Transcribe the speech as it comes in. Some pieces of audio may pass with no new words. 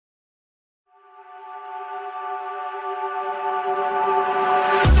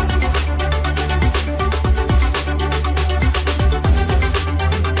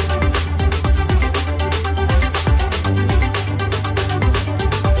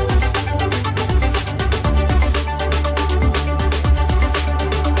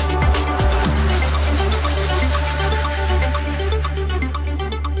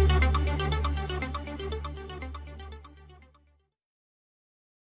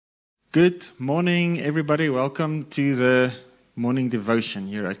Good morning, everybody. Welcome to the morning devotion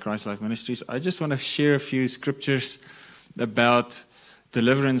here at Christ Life Ministries. I just want to share a few scriptures about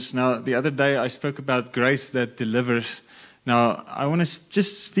deliverance. Now, the other day I spoke about grace that delivers. Now, I want to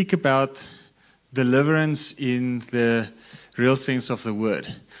just speak about deliverance in the real sense of the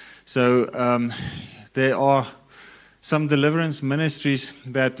word. So, there are some deliverance ministries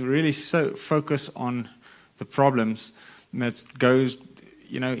that really so focus on the problems that goes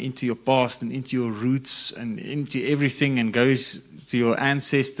into your past and into your roots and into everything and goes to your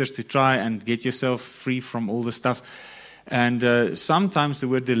ancestors to try and get yourself free from all the stuff. And sometimes the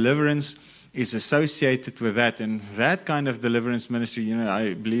word deliverance is associated with that. And that kind of deliverance ministry,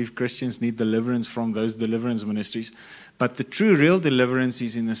 I believe Christians need deliverance from those deliverance ministries. But the true, real deliverance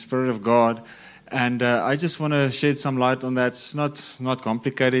is in the Spirit of God. And I just want to shed some light on that. It's not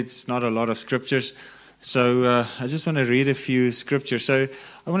complicated. It's not a lot of scriptures. So I just want to read a few scriptures. So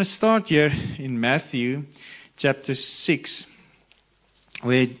I want to start here in Matthew chapter 6,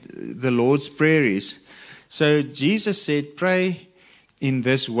 where the Lord's Prayer is. So Jesus said, pray in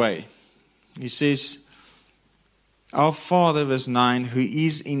this way. He says, Our Father, verse 9, who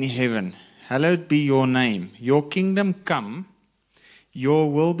is in heaven, hallowed be your name. Your kingdom come,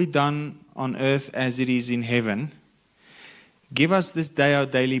 your will be done on earth as it is in heaven. Give us this day our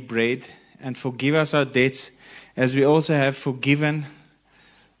daily bread, and forgive us our debts, as we also have forgiven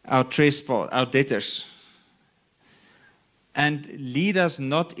our debtors. And lead us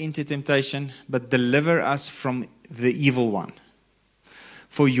not into temptation, but deliver us from the evil one.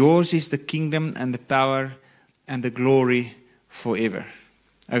 For yours is the kingdom and the power and the glory forever.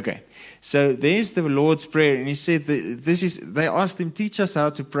 Okay, so there's the Lord's Prayer, and he said they asked him, teach us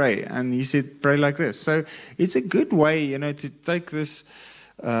how to pray, and he said, pray like this. So it's a good way, to take this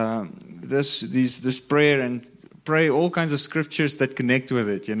prayer and pray all kinds of scriptures that connect with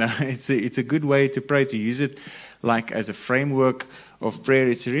it. It's a good way to pray, to use it like as a framework of prayer.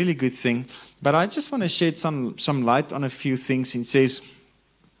 It's a really good thing. But I just want to shed some light on a few things. It says,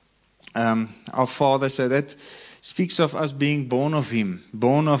 our Father, so that speaks of us being born of Him,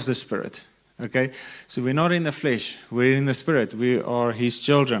 born of the Spirit. Okay, so we're not in the flesh, we're in the Spirit. We are His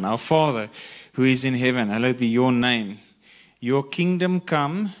children. Our Father who is in heaven, hallowed be your name. Your kingdom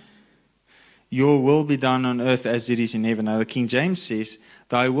come, your will be done on earth as it is in heaven. Now the King James says,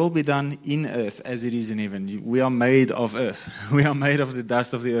 thy will be done in earth as it is in heaven. We are made of earth. We are made of the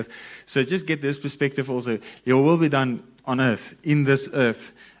dust of the earth. So just get this perspective also. Your will be done on earth, in this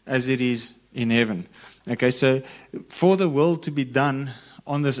earth, as it is in heaven. Okay, so for the will to be done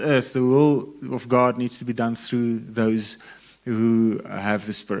on this earth, the will of God needs to be done through those who have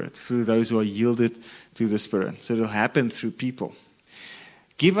the Spirit, through those who are yielded to the Spirit. So it'll happen through people.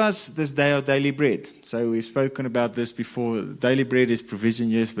 Give us this day our daily bread. So we've spoken about this before. Daily bread is provision,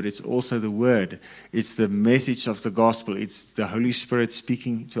 yes, but it's also the word. It's the message of the gospel. It's the Holy Spirit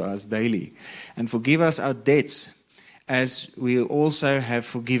speaking to us daily. And forgive us our debts as we also have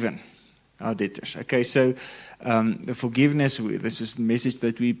forgiven our debtors. Okay, so the forgiveness, this is a message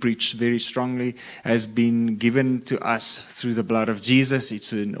that we preach very strongly, has been given to us through the blood of Jesus.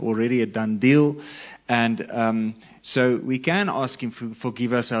 It's already a done deal. And so we can ask Him to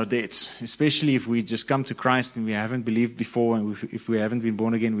forgive us our debts, especially if we just come to Christ and we haven't believed before, and if we haven't been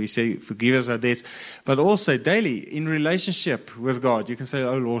born again, we say, forgive us our debts. But also daily, in relationship with God, you can say,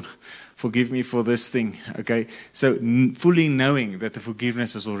 oh Lord, forgive me for this thing. Okay, so fully knowing that the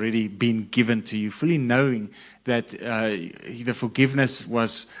forgiveness has already been given to you, fully knowing that the forgiveness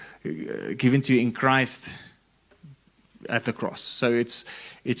was given to you in Christ at the cross. So it's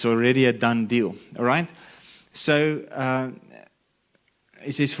already a done deal. All right. So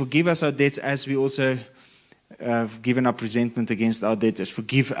it says, forgive us our debts as we also have given up resentment against our debtors.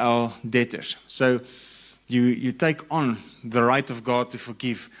 Forgive our debtors. So you take on the right of God to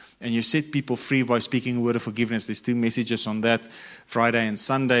forgive, and you set people free by speaking a word of forgiveness. There's 2 messages on that, Friday and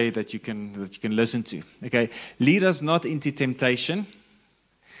Sunday, that you can listen to. Okay, lead us not into temptation,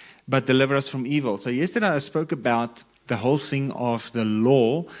 but deliver us from evil. So yesterday I spoke about the whole thing of the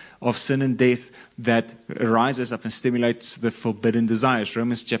law of sin and death that rises up and stimulates the forbidden desires.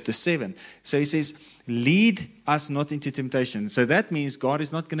 Romans chapter 7. So he says, lead us not into temptation. So that means God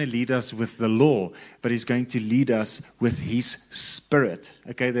is not going to lead us with the law, but He's going to lead us with His Spirit.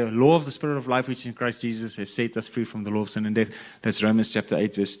 Okay, the law of the Spirit of life, which in Christ Jesus has set us free from the law of sin and death. That's Romans chapter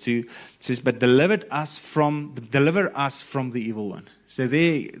 8, verse 2. It says, but deliver us from the evil one. So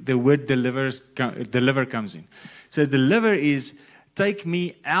there, the word deliver comes in. So deliver is take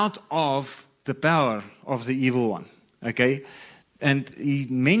me out of the power of the evil one. Okay? And he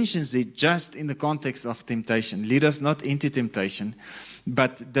mentions it just in the context of temptation. Lead us not into temptation,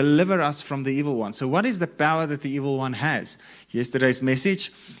 but deliver us from the evil one. So what is the power that the evil one has? Yesterday's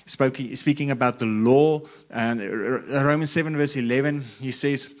message, speaking about the law, and Romans 7 verse 11, he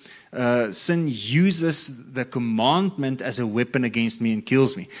says, sin uses the commandment as a weapon against me and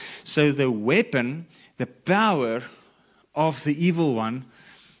kills me. So the weapon, the power of the evil one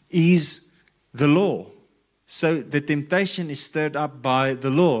is the law. So the temptation is stirred up by the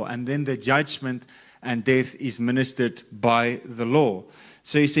law, and then the judgment and death is ministered by the law.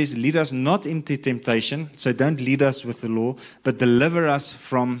 So he says, lead us not into temptation, so don't lead us with the law, but deliver us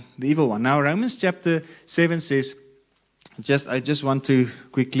from the evil one. Now Romans chapter 7 says, I just want to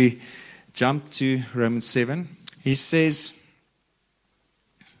quickly jump to Romans 7. He says,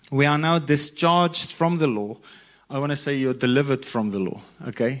 we are now discharged from the law. I want to say you're delivered from the law,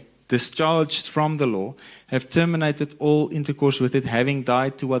 okay? Discharged from the law, have terminated all intercourse with it, having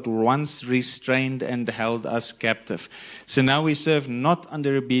died to what once restrained and held us captive. So now we serve not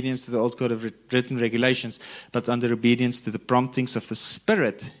under obedience to the old code of written regulations, but under obedience to the promptings of the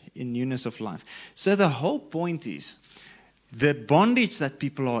Spirit in newness of life. So the whole point is, the bondage that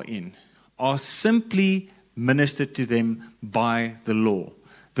people are in are simply ministered to them by the law.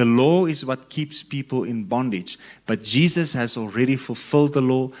 The law is what keeps people in bondage, but Jesus has already fulfilled the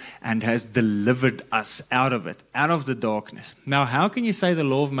law and has delivered us out of it, out of the darkness. Now, how can you say the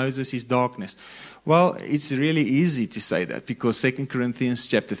law of Moses is darkness? Well, it's really easy to say that because 2 Corinthians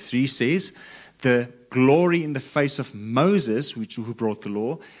chapter 3 says, the glory in the face of Moses, who brought the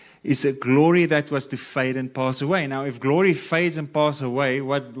law, is a glory that was to fade and pass away. Now, if glory fades and passes away,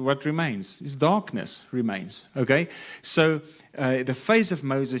 what remains? It's darkness remains. Okay? So, the face of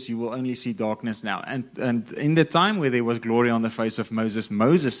Moses, you will only see darkness now. And in the time where there was glory on the face of Moses,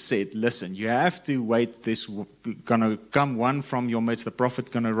 Moses said, listen, you have to wait. There's going to come one from your midst, the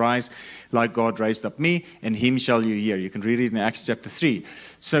prophet going to rise like God raised up me, and him shall you hear. You can read it in Acts chapter 3.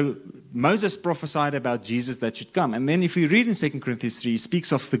 So Moses prophesied about Jesus that should come. And then if we read in 2 Corinthians 3, he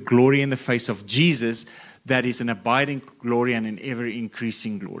speaks of the glory in the face of Jesus that is an abiding glory and an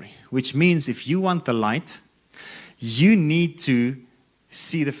ever-increasing glory. Which means if you want the light, you need to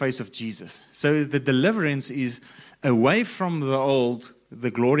see the face of Jesus. So the deliverance is away from the old, the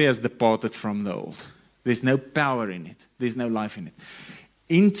glory has departed from the old. There's no power in it. There's no life in it.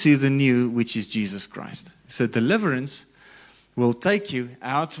 Into the new, which is Jesus Christ. So deliverance will take you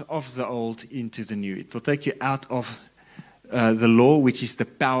out of the old into the new. It will take you out of the law, which is the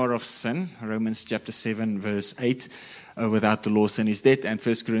power of sin. Romans chapter 7, verse 8. Without the law, sin is dead. And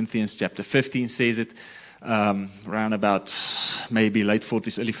 1 Corinthians chapter 15 says it. Around about maybe late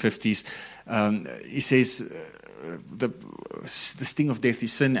 40s, early 50s. He says the sting of death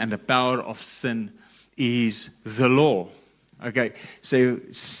is sin and the power of sin is the law. Okay, so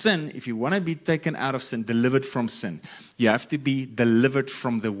sin, if you want to be taken out of sin, delivered from sin, you have to be delivered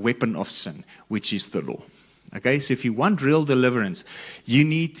from the weapon of sin, which is the law. Okay, so if you want real deliverance, you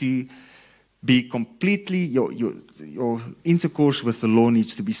need to be completely, your intercourse with the law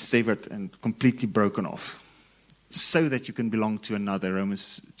needs to be severed and completely broken off so that you can belong to another.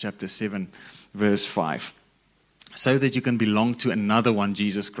 Romans chapter 7, verse 5. So that you can belong to another one,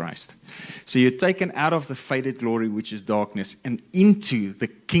 Jesus Christ. So you're taken out of the faded glory, which is darkness, and into the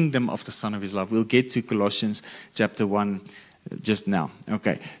kingdom of the Son of His love. We'll get to Colossians chapter 1 just now.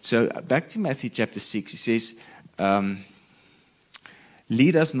 Okay, so back to Matthew chapter 6. He says,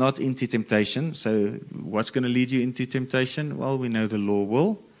 lead us not into temptation. So what's going to lead you into temptation? Well, we know the law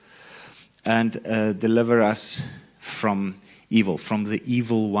will. And deliver us from evil, from the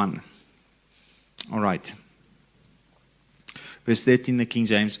evil one. All right. Verse 13, the King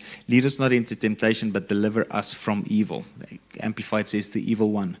James, lead us not into temptation, but deliver us from evil. The Amplified says the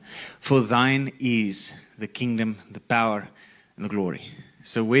evil one. For thine is the kingdom, the power, and the glory.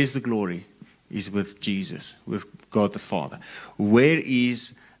 So where's the glory? Is with Jesus, with God the Father. Where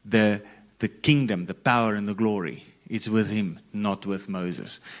is the kingdom, the power, and the glory? It's with him, not with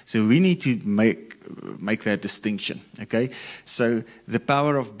Moses. So we need to make that distinction. Okay? So the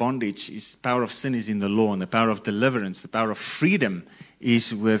power of bondage, power of sin is in the law, and the power of deliverance, the power of freedom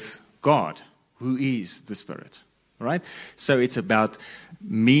is with God, who is the Spirit. All right? So it's about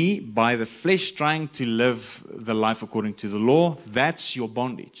me by the flesh trying to live the life according to the law. That's your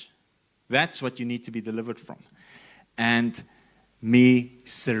bondage. That's what you need to be delivered from. And me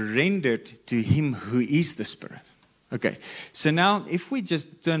surrendered to him who is the Spirit. Okay, so now if we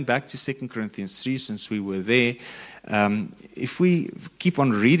just turn back to 2 Corinthians 3, since we were there, if we keep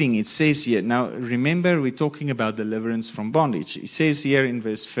on reading, it says here, now remember we're talking about deliverance from bondage. It says here in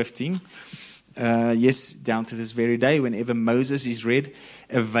verse 15, yes, down to this very day, whenever Moses is read,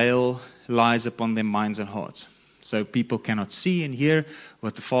 a veil lies upon their minds and hearts. So people cannot see and hear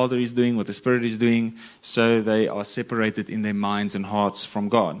what the Father is doing, what the Spirit is doing, so they are separated in their minds and hearts from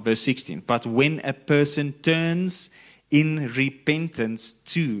God. Verse 16, but when a person turns in repentance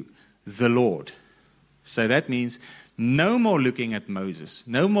to the Lord. So that means no more looking at Moses,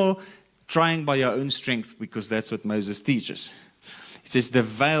 no more trying by your own strength, because that's what Moses teaches. It says the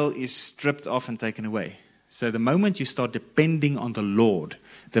veil is stripped off and taken away. So the moment you start depending on the Lord,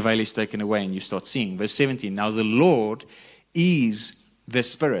 the veil is taken away and you start seeing. Verse 17, now the Lord is the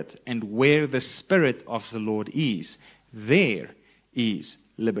Spirit, and where the Spirit of the Lord is, there is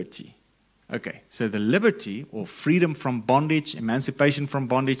liberty. Okay, so the liberty or freedom from bondage, emancipation from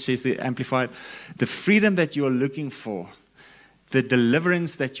bondage, says the Amplified, the freedom that you are looking for, the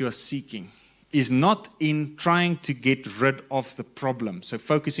deliverance that you are seeking, is not in trying to get rid of the problem. So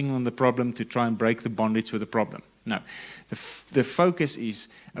focusing on the problem to try and break the bondage with the problem. No, the focus is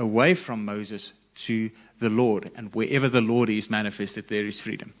away from Moses to the Lord, and wherever the Lord is manifested, there is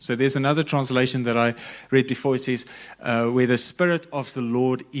freedom. So there's another translation that I read before. It says, where the Spirit of the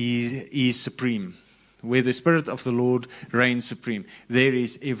Lord is supreme, where the Spirit of the Lord reigns supreme, there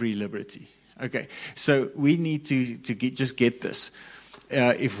is every liberty. Okay, so we need to just get this.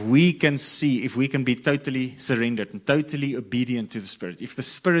 If we can see, if we can be totally surrendered and totally obedient to the Spirit, if the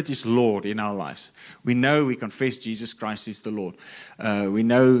Spirit is Lord in our lives, we know, we confess Jesus Christ is the Lord. We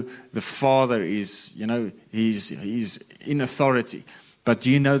know the Father is, He's in authority. But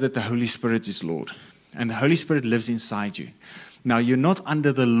do you know that the Holy Spirit is Lord? And the Holy Spirit lives inside you. Now, you're not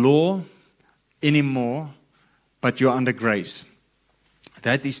under the law anymore, but you're under grace.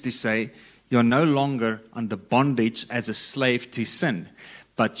 That is to say, you're no longer under bondage as a slave to sin,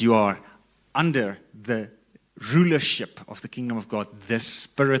 but you are under the rulership of the kingdom of God, the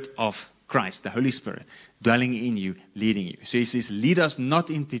Spirit of Christ, the Holy Spirit, dwelling in you, leading you. So he says, lead us not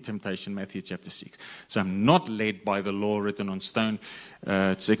into temptation, Matthew chapter 6. So I'm not led by the law written on stone.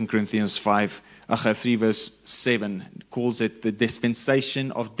 2 Corinthians 3 verse 7 calls it the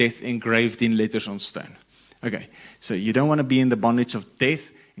dispensation of death engraved in letters on stone. Okay, so you don't want to be in the bondage of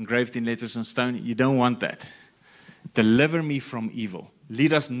death engraved in letters on stone. You don't want that. Deliver me from evil.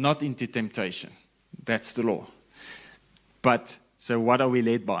 Lead us not into temptation. That's the law. But, so what are we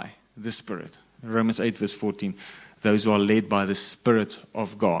led by? The Spirit. Romans 8 verse 14. Those who are led by the Spirit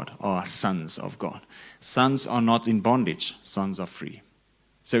of God are sons of God. Sons are not in bondage. Sons are free.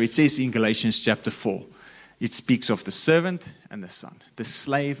 So it says in Galatians chapter 4, it speaks of the servant and the son, the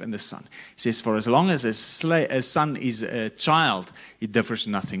slave and the son. It says, for as long as a son is a child, it differs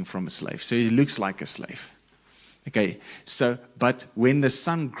nothing from a slave. So he looks like a slave. Okay, so, but when the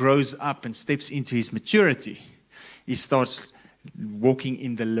son grows up and steps into his maturity, he starts walking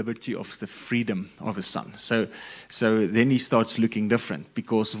in the liberty of the freedom of a son. So then he starts looking different,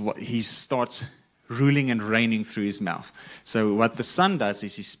 because he starts ruling and reigning through his mouth. So what the son does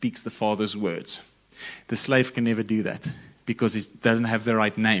is he speaks the Father's words. The slave can never do that, because it doesn't have the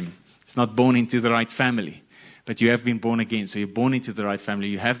right name. It's not born into the right family. But you have been born again, so you're born into the right family.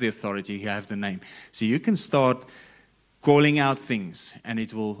 You have the authority, you have the name. So you can start calling out things, and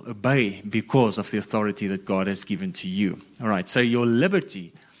it will obey because of the authority that God has given to you. All right, so your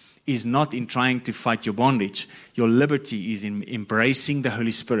liberty is not in trying to fight your bondage. Your liberty is in embracing the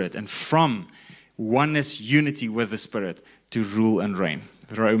Holy Spirit, and from oneness, unity with the Spirit, to rule and reign.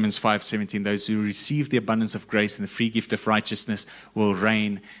 Romans 5:17, those who receive the abundance of grace and the free gift of righteousness will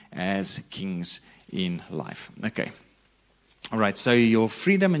reign as kings in life. Okay. All right, so your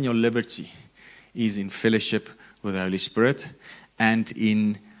freedom and your liberty is in fellowship with the Holy Spirit, and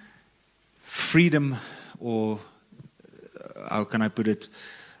in freedom, or how can I put it,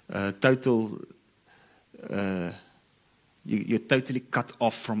 you're totally cut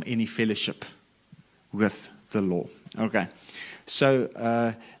off from any fellowship with the law. Okay. So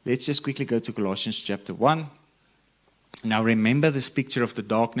let's just quickly go to Colossians chapter 1. Now remember this picture of the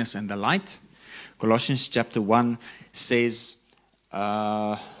darkness and the light. Colossians chapter 1 says,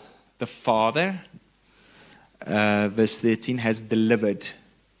 the Father, verse 13, has delivered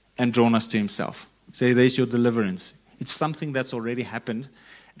and drawn us to himself. So there's your deliverance. It's something that's already happened,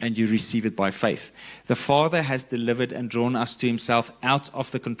 and you receive it by faith. The Father has delivered and drawn us to himself out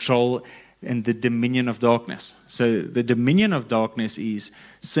of the control and the dominion of darkness. So the dominion of darkness is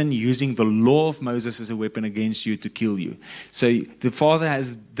sin using the law of Moses as a weapon against you to kill you. So the Father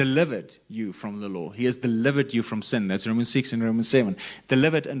has delivered you from the law. He has delivered you from sin. That's Romans 6 and Romans 7.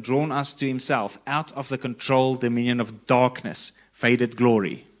 Delivered and drawn us to himself out of the control, dominion of darkness, faded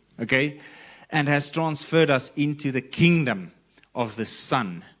glory. Okay? And has transferred us into the kingdom of the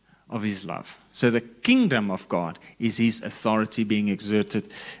Son of his love. So the kingdom of God is his authority being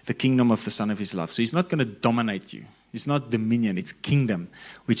exerted, the kingdom of the Son of his love. So he's not going to dominate you. It's not dominion, it's kingdom,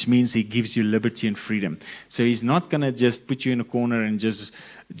 which means he gives you liberty and freedom. So he's not going to just put you in a corner and just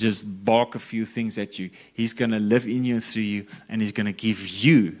bark a few things at you. He's going to live in you and through you, and he's going to give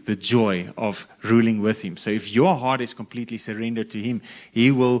you the joy of ruling with him. So if your heart is completely surrendered to him,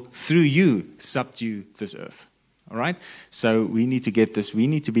 he will, through you, subdue this earth. All right? So we need to get this. We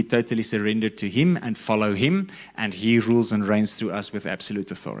need to be totally surrendered to him and follow him, and he rules and reigns through us with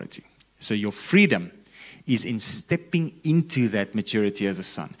absolute authority. So your freedom is in stepping into that maturity as a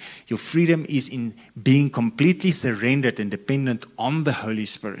son. Your freedom is in being completely surrendered and dependent on the Holy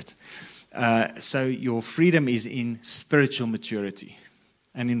Spirit. So your freedom is in spiritual maturity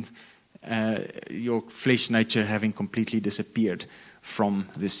and in your flesh nature having completely disappeared from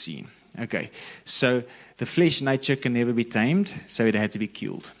the scene. Okay, so the flesh nature can never be tamed, so it had to be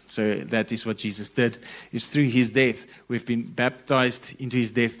killed. So that is what Jesus did. Is through his death, we've been baptized into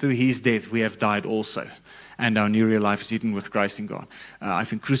his death. Through his death, we have died also. And our new real life is hidden with Christ in God. I've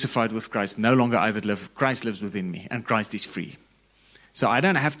been crucified with Christ. No longer I that live. Christ lives within me, and Christ is free. So I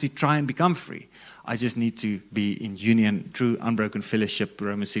don't have to try and become free. I just need to be in union, true unbroken fellowship,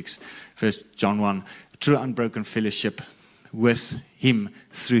 Romans 6, 1 John 1, true unbroken fellowship with him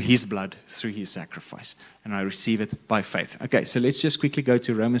through his blood, through his sacrifice. And I receive it by faith. Okay, so let's just quickly go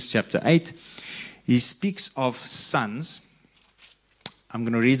to Romans chapter 8. He speaks of sons. I'm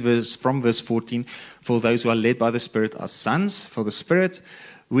going to read from verse 14. For those who are led by the Spirit are sons. For the Spirit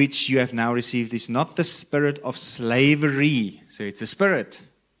which you have now received is not the spirit of slavery. So it's a spirit.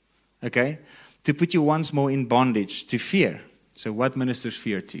 Okay? To put you once more in bondage to fear. So what ministers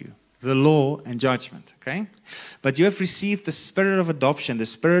fear to you? The law and judgment. Okay? But you have received the spirit of adoption, the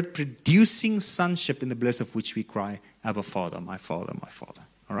spirit producing sonship, in the bliss of which we cry, Abba, Father, my Father, my Father.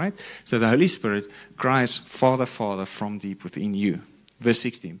 All right? So the Holy Spirit cries, Father, Father, from deep within you. Verse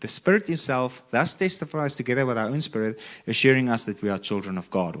 16, the Spirit himself thus testifies together with our own spirit, assuring us that we are children of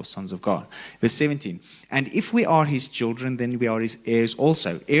God or sons of God. Verse 17, and if we are his children, then we are his heirs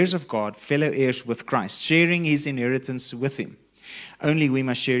also, heirs of God, fellow heirs with Christ, sharing his inheritance with him. Only we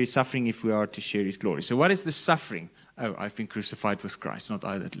must share his suffering if we are to share his glory. So what is the suffering? Oh, I've been crucified with Christ, not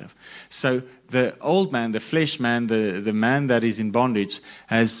I that live. So the old man, the flesh man, the man that is in bondage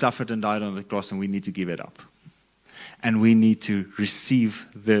has suffered and died on the cross, and we need to give it up. And we need to receive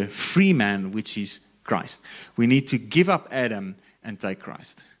the free man, which is Christ. We need to give up Adam and take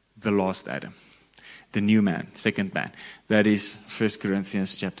Christ, the last Adam, the new man, second man. That is 1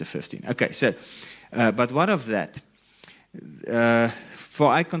 Corinthians chapter 15. Okay, so, but what of that?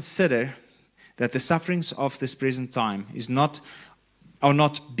 For I consider that the sufferings of this present time are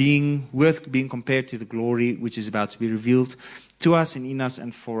not being worth being compared to the glory which is about to be revealed to us and in us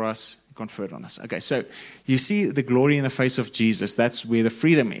and for us, conferred on us. Okay, so you see the glory in the face of Jesus. That's where the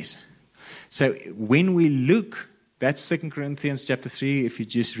freedom is. So when we look, that's 2 Corinthians chapter 3. If you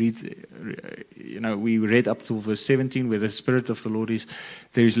just read, we read up to verse 17, where the Spirit of the Lord is,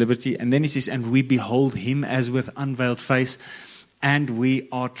 there is liberty. And then he says, and we behold him as with unveiled face, and we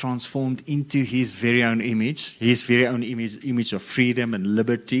are transformed into his very own image of freedom and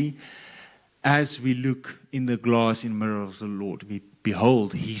liberty. As we look in the glass in the mirror of the Lord, we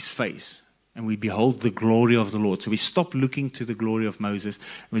behold his face, and we behold the glory of the Lord. So we stop looking to the glory of Moses,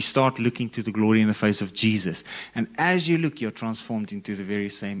 and we start looking to the glory in the face of Jesus. And as you look, you're transformed into the very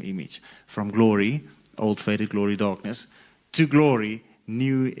same image. From glory, old faded glory, darkness, to glory,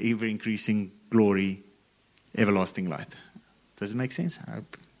 new, ever-increasing glory, everlasting light. Does it make sense? I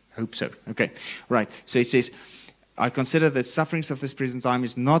hope so. Okay, right. So it says, I consider that sufferings of this present time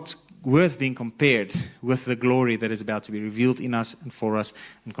is not worth being compared with the glory that is about to be revealed in us and for us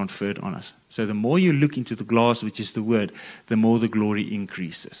and conferred on us. So the more you look into the glass, which is the word, the more the glory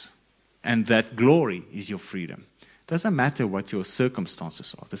increases. And that glory is your freedom. It doesn't matter what your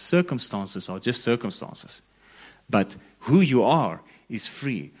circumstances are. The circumstances are just circumstances. But who you are is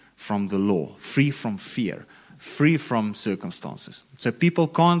free from the law, free from fear, free from circumstances. So people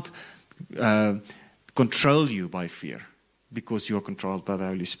can't control you by fear, because you are controlled by the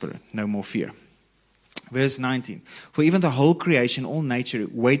Holy Spirit. No more fear. Verse 19. For even the whole creation, all nature,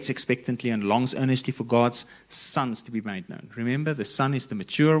 waits expectantly and longs earnestly for God's sons to be made known. Remember, the son is the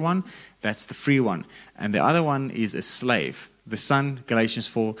mature one. That's the free one. And the other one is a slave. The son, Galatians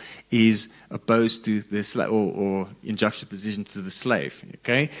 4, is opposed to the slave, or in juxtaposition to the slave.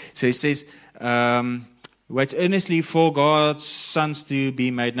 Okay? So it says, waits earnestly for God's sons to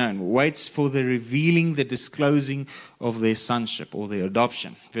be made known. Waits for the revealing, the disclosing of their sonship or their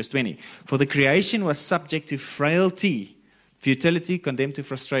adoption. Verse 20. For the creation was subject to frailty futility, condemned to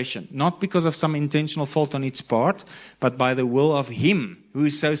frustration, not because of some intentional fault on its part, but by the will of Him who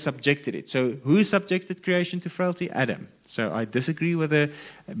so subjected it. So who subjected creation to frailty? Adam. So I disagree with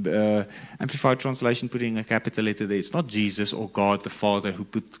the Amplified Translation putting a capital letter there. It's not Jesus or God the Father who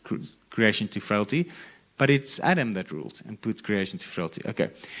put creation to frailty, but it's Adam that ruled and put creation to frailty.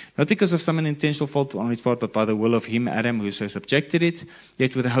 Okay. Not because of some unintentional fault on its part, but by the will of Him, Adam, who so subjected it,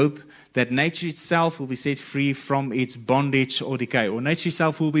 yet with the hope that nature itself will be set free from its bondage or decay, or nature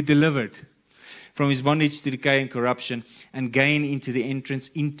itself will be delivered from its bondage to decay and corruption, and gain into the entrance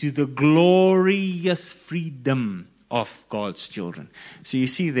into the glorious freedom of God's children. So you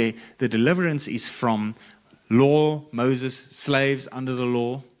see there, the deliverance is from law, Moses, slaves under the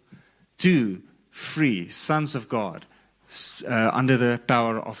law, to free sons of God under the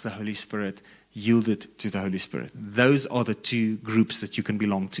power of the Holy Spirit, yielded to the Holy Spirit. Those are the two groups that you can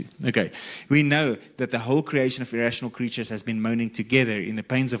belong to. Okay, we know that the whole creation of irrational creatures has been moaning together in the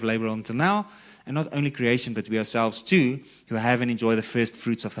pains of labor until now, and not only creation, but we ourselves too, who have and enjoy the first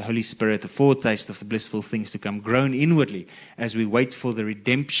fruits of the Holy Spirit, the foretaste of the blissful things to come, groan inwardly as we wait for the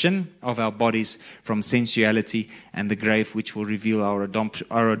redemption of our bodies from sensuality and the grave, which will reveal our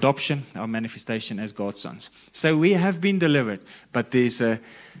adoption, our manifestation as God's sons. So we have been delivered, but there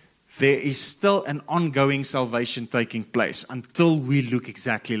is still an ongoing salvation taking place until we look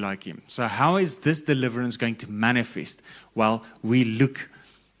exactly like Him. So how is this deliverance going to manifest? Well, we look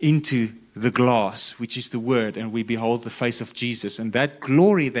into the glass, which is the Word, and we behold the face of Jesus, and that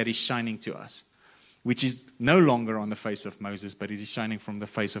glory that is shining to us, which is no longer on the face of Moses, but it is shining from the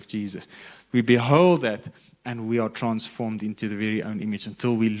face of Jesus. We behold that, and we are transformed into the very own image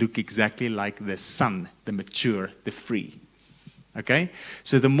until we look exactly like the Son, the mature, the free. Okay?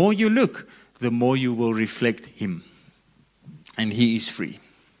 So the more you look, the more you will reflect Him, and He is free.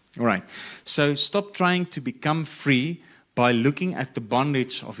 All right. So stop trying to become free by looking at the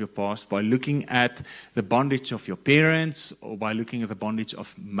bondage of your past, by looking at the bondage of your parents, or by looking at the bondage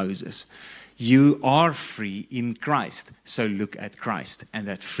of Moses. You are free in Christ, so look at Christ, and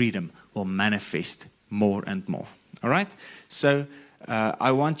that freedom will manifest more and more. All right? So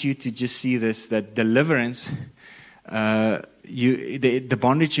I want you to just see this, that deliverance, the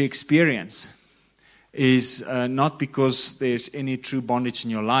bondage you experience is not because there's any true bondage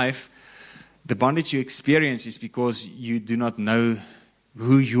in your life. The bondage you experience is because you do not know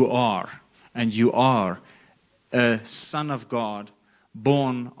who you are. And you are a son of God,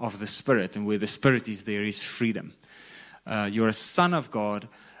 born of the Spirit. And where the Spirit is, there is freedom. You're a son of God.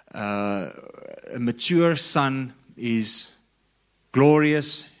 A mature son is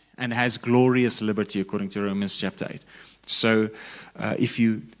glorious and has glorious liberty, according to Romans chapter 8. So if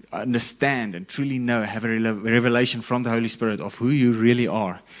you understand and truly know, have a revelation from the Holy Spirit of who you really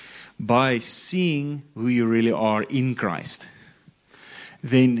are, by seeing who you really are in Christ,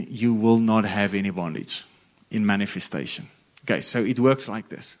 then you will not have any bondage in manifestation. Okay, so it works like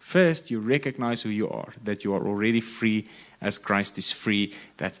this. First, you recognize who you are, that you are already free as Christ is free.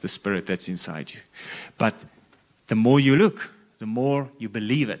 That's the Spirit that's inside you. But the more you look, the more you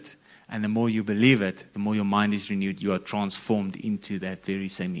believe it. And the more you believe it, the more your mind is renewed. You are transformed into that very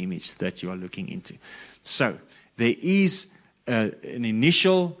same image that you are looking into. So, there is an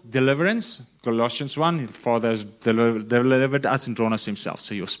initial deliverance. Colossians 1, the Father has delivered us and drawn us to Himself.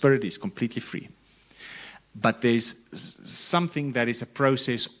 So your spirit is completely free. But there's something that is a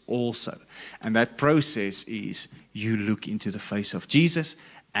process also. And that process is you look into the face of Jesus,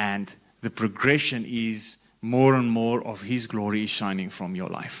 and the progression is more and more of His glory is shining from your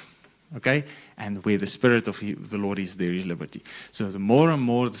life. Okay? And where the Spirit of the Lord is, there is liberty. So the more and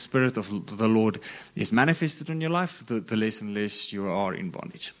more the Spirit of the Lord is manifested in your life, the less and less you are in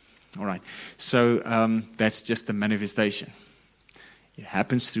bondage. All right. So that's just the manifestation. It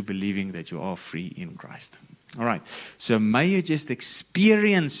happens through believing that you are free in Christ. All right. So may you just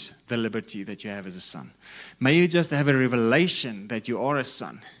experience the liberty that you have as a son. May you just have a revelation that you are a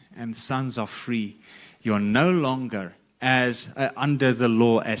son, and sons are free. You are no longer as under the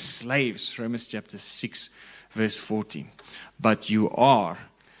law as slaves, Romans chapter 6, verse 14. But you are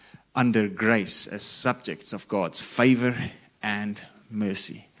under grace as subjects of God's favor and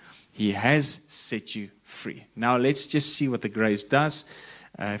mercy. He has set you free. Now let's just see what the grace does.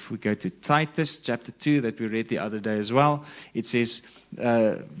 If we go to Titus chapter 2 that we read the other day as well, it says,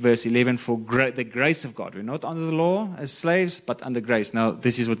 verse 11, for the grace of God. We're not under the law as slaves, but under grace. Now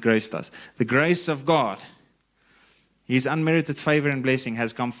this is what grace does. The grace of God, His unmerited favor and blessing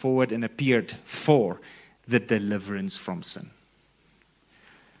has come forward and appeared for the deliverance from sin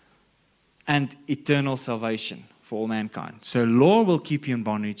and eternal salvation for all mankind. So law will keep you in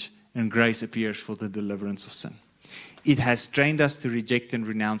bondage, and grace appears for the deliverance of sin. It has trained us to reject and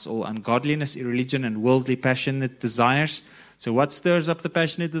renounce all ungodliness, irreligion, and worldly passionate desires. So what stirs up the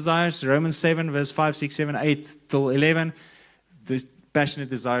passionate desires? Romans 7, verse 5, 6, 7, 8 till 11. The passionate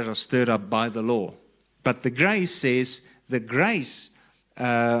desires are stirred up by the law. But the grace says, the grace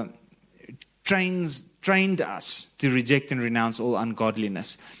trained us to reject and renounce all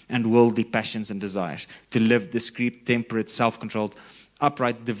ungodliness and worldly passions and desires, to live discreet, temperate, self-controlled,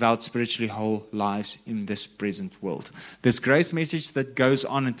 upright, devout, spiritually whole lives in this present world. This grace message that goes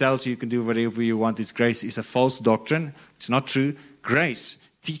on and tells you can do whatever you want, this grace is a false doctrine. It's not true. Grace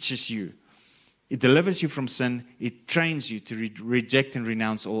teaches you. It delivers you from sin. It trains you to reject and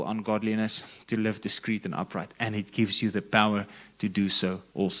renounce all ungodliness, to live discreet and upright. And it gives you the power to do so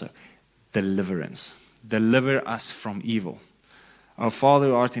also. Deliverance. Deliver us from evil. Our Father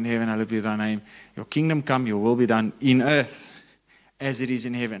who art in heaven, hallowed be thy name. Your kingdom come, your will be done in earth as it is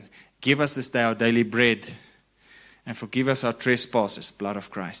in heaven. Give us this day our daily bread, and forgive us our trespasses, blood of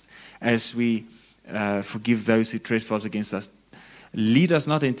Christ, as we forgive those who trespass against us. Lead us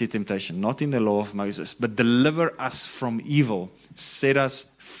not into temptation, not in the law of Moses, but deliver us from evil. Set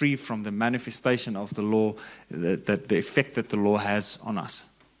us free from the manifestation of the law, the effect that the law has on us.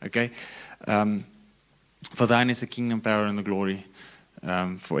 Okay? For thine is the kingdom, power, and the glory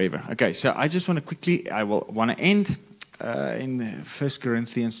forever. Okay, so I just want to quickly, I want to end in 1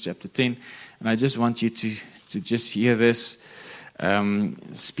 Corinthians chapter 10, and I just want you to just hear this.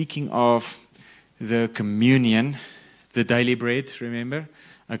 Speaking of the communion, the daily bread, remember?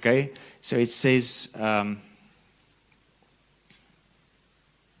 Okay, so it says,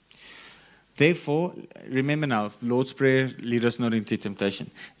 therefore, remember now, Lord's Prayer, lead us not into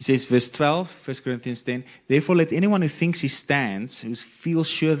temptation. It says, verse 12, 1 Corinthians 10, therefore let anyone who thinks he stands, who feels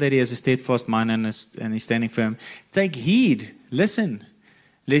sure that he has a steadfast mind and is standing firm, take heed, listen,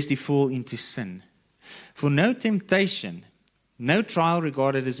 lest he fall into sin. For no temptation, no trial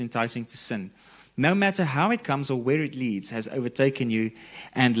regarded as enticing to sin, no matter how it comes or where it leads, has overtaken you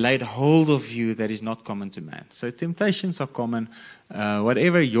and laid hold of you that is not common to man. So temptations are common.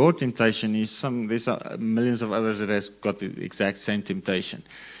 Whatever your temptation is, there's millions of others that has got the exact same temptation.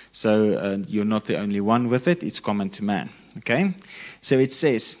 So you're not the only one with it. It's common to man. Okay? So it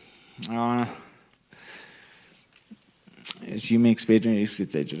says, assuming experience,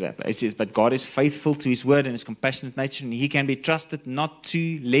 etc. It says, but God is faithful to his word and his compassionate nature, and he can be trusted not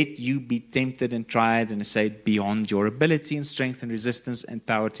to let you be tempted and tried and assayed beyond your ability and strength and resistance and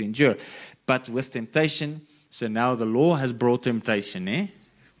power to endure. But with temptation, so now the law has brought temptation,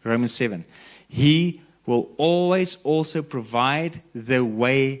 Romans 7. He will always also provide the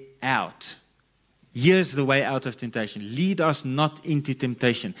way out. Here's the way out of temptation. Lead us not into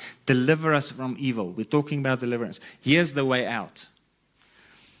temptation. Deliver us from evil. We're talking about deliverance. Here's the way out.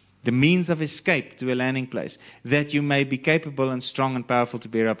 The means of escape to a landing place, that you may be capable and strong and powerful to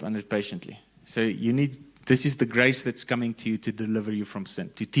bear up under it patiently. So this is the grace that's coming to you to deliver you from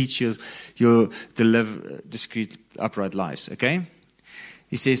sin, to teach you your discreet, upright lives. Okay?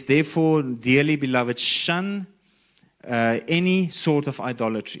 He says, therefore, dearly beloved, shun any sort of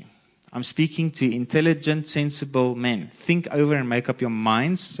idolatry. I'm speaking to intelligent, sensible men. Think over and make up your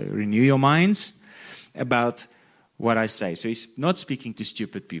minds, so renew your minds about what I say. So he's not speaking to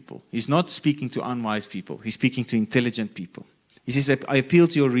stupid people. He's not speaking to unwise people. He's speaking to intelligent people. He says, I appeal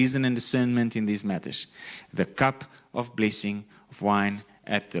to your reason and discernment in these matters. The cup of blessing of wine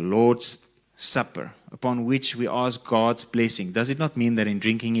at the Lord's Supper, upon which we ask God's blessing. Does it not mean that in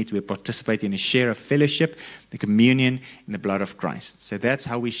drinking it we participate in a share of fellowship, the communion in the blood of Christ? So that's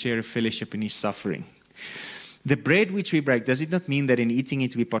how we share a fellowship in his suffering. The bread which we break, does it not mean that in eating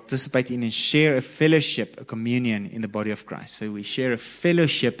it we participate in and share a fellowship, a communion in the body of Christ? So we share a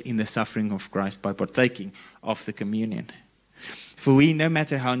fellowship in the suffering of Christ by partaking of the communion. For we, no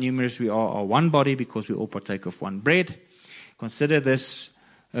matter how numerous we are one body, because we all partake of one bread. Consider this.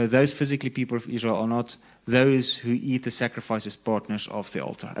 Those physically people of Israel are not those who eat the sacrifice as partners of the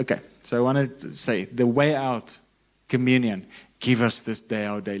altar. Okay, so I want to say, the way out, communion, give us this day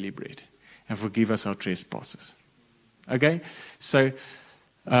our daily bread and forgive us our trespasses. Okay, so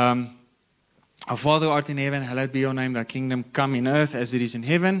our Father who art in heaven, hallowed be your name, thy kingdom come in earth as it is in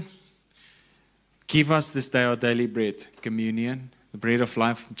heaven. Give us this day our daily bread, communion, the bread of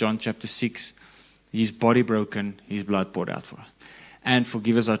life, John chapter 6, his body broken, his blood poured out for us. And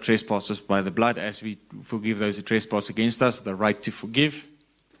forgive us our trespasses by the blood, as we forgive those who trespass against us, the right to forgive.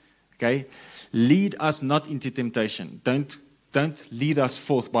 Okay? Lead us not into temptation. Don't lead us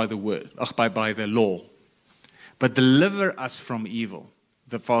forth by the word, by the law. But deliver us from evil.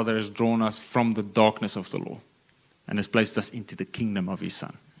 The Father has drawn us from the darkness of the law and has placed us into the kingdom of his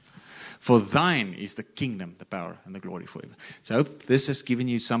Son. For thine is the kingdom, the power, and the glory forever. So I hope this has given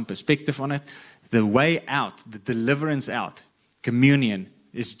you some perspective on it. The way out, the deliverance out, communion,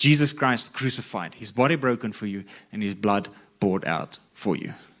 is Jesus Christ crucified, his body broken for you, and his blood poured out for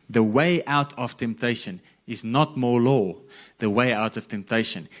you. The way out of temptation is not more law. The way out of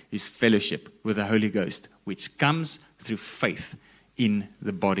temptation is fellowship with the Holy Ghost, which comes through faith in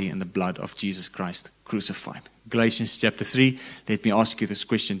the body and the blood of Jesus Christ crucified. Galatians chapter 3, let me ask you this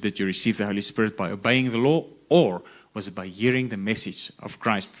question. Did you receive the Holy Spirit by obeying the law, or was it by hearing the message of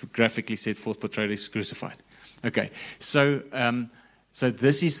Christ, graphically set forth, portrayed as crucified? Okay, so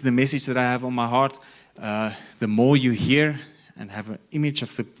this is the message that I have on my heart. The more you hear and have an image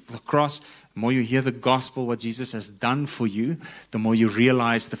of the cross, the more you hear the gospel, what Jesus has done for you, the more you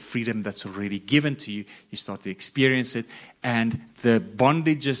realize the freedom that's already given to you. You start to experience it, and the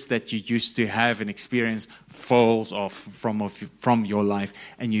bondages that you used to have and experience falls off from your life,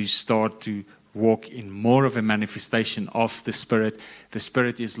 and you start to walk in more of a manifestation of the Spirit. The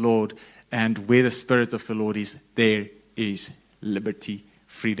Spirit is Lord, and where the Spirit of the Lord is, there is liberty,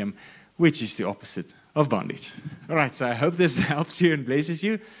 freedom, which is the opposite of bondage. All right, so I hope this helps you and blesses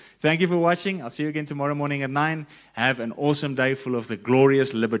you. Thank you for watching. I'll see you again tomorrow morning at 9. Have an awesome day full of the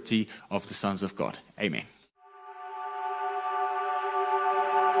glorious liberty of the sons of God. Amen.